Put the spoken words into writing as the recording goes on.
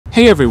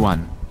Hey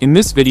everyone! In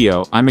this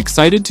video, I'm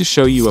excited to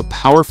show you a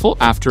powerful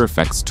After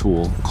Effects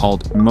tool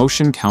called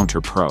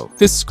MotionCounter Pro.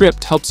 This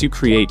script helps you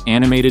create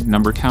animated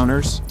number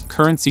counters,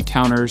 currency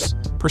counters,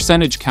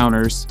 percentage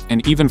counters,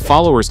 and even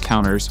followers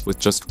counters with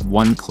just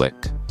one click.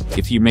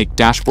 If you make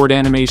dashboard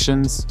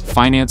animations,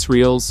 finance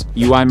reels,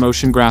 UI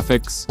motion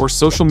graphics, or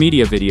social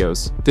media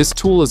videos, this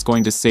tool is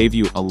going to save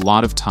you a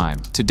lot of time.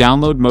 To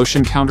download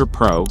MotionCounter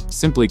Pro,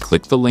 simply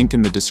click the link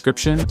in the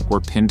description or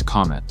pinned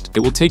comment.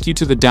 It will take you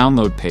to the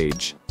download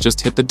page.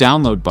 Just hit the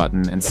download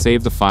button and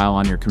save the file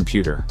on your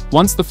computer.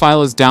 Once the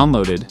file is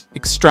downloaded,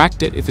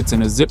 extract it if it's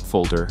in a zip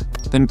folder,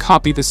 then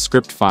copy the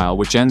script file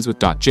which ends with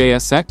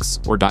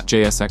 .jsx or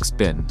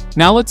 .jsxbin.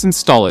 Now let's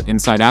install it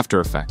inside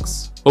After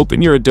Effects.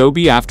 Open your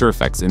Adobe After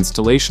Effects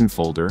installation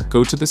folder,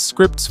 go to the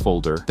Scripts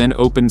folder, then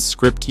open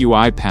Script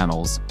UI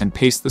Panels and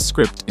paste the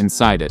script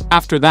inside it.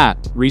 After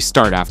that,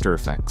 restart After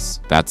Effects.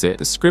 That's it.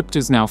 The script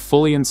is now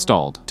fully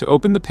installed. To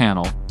open the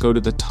panel, go to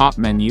the top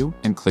menu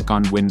and click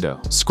on Window.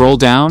 Scroll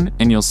down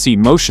and you'll see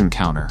Motion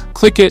Counter.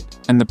 Click it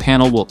and the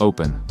panel will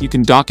open. You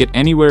can dock it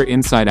anywhere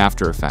inside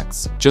After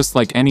Effects, just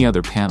like any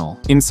other panel.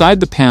 Inside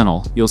the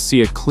panel, you'll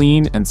see a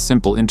clean and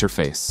simple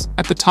interface.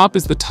 At the top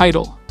is the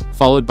title,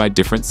 followed by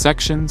different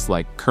sections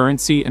like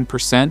currency and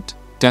percent,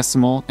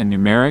 decimal and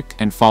numeric,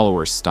 and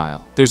followers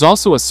style. There's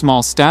also a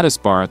small status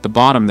bar at the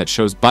bottom that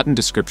shows button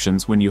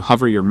descriptions when you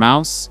hover your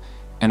mouse,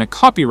 and a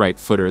copyright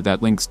footer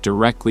that links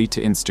directly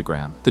to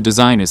Instagram. The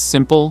design is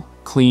simple,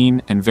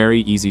 clean, and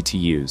very easy to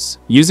use.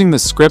 Using the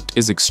script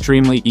is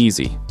extremely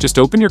easy. Just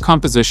open your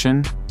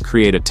composition,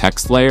 create a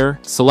text layer,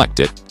 select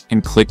it,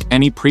 and click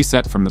any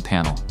preset from the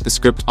panel. The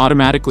script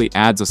automatically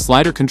adds a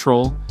slider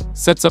control,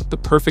 sets up the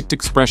perfect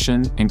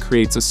expression, and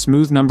creates a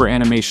smooth number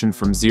animation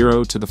from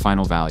 0 to the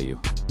final value.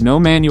 No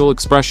manual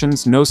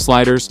expressions, no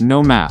sliders,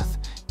 no math.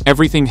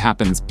 Everything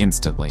happens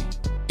instantly.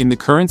 In the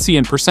currency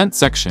and percent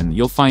section,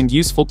 you'll find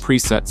useful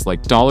presets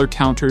like dollar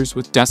counters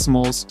with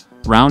decimals,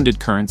 rounded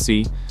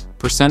currency,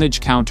 percentage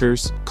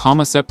counters,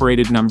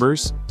 comma-separated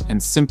numbers,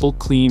 and simple,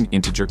 clean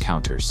integer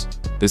counters.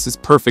 This is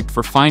perfect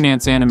for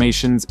finance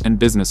animations and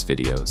business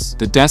videos.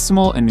 The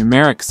decimal and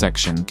numeric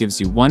section gives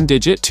you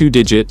 1-digit,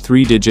 2-digit,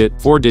 3-digit,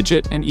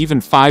 4-digit, and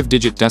even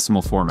 5-digit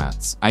decimal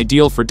formats,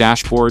 ideal for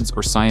dashboards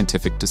or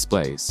scientific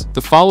displays.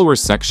 The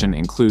followers section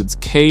includes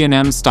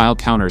K&M style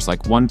counters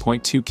like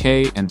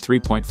 1.2K and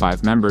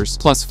 3.5 members,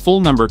 plus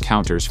full number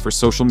counters for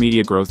social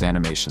media growth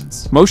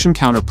animations.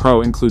 MotionCounter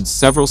Pro includes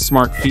several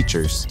smart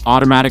features: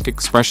 automatic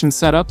expression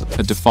setup,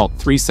 a default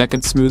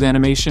 3-second smooth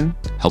animation,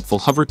 helpful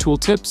hover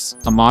tooltips,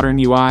 a modern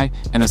UI,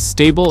 and a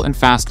stable and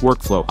fast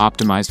workflow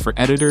optimized for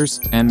editors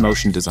and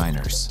motion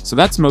designers. So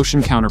that's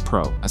MotionCounter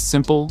Pro, a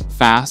simple,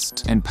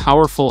 fast, and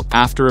powerful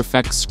After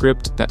Effects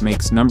script that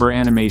makes number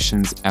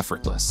animations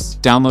effortless.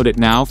 Download it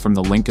now from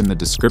the link in the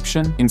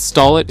description,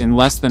 install it in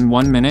less than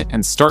 1 minute,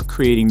 and start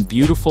creating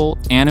beautiful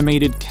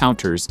animated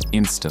counters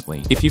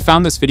instantly. If you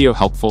found this video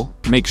helpful,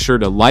 make sure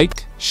to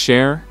like,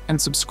 share,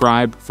 and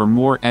subscribe for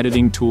more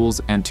editing tools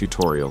and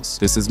tutorials.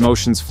 This is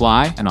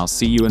MotionSfly, and I'll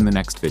see you in the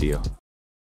next video.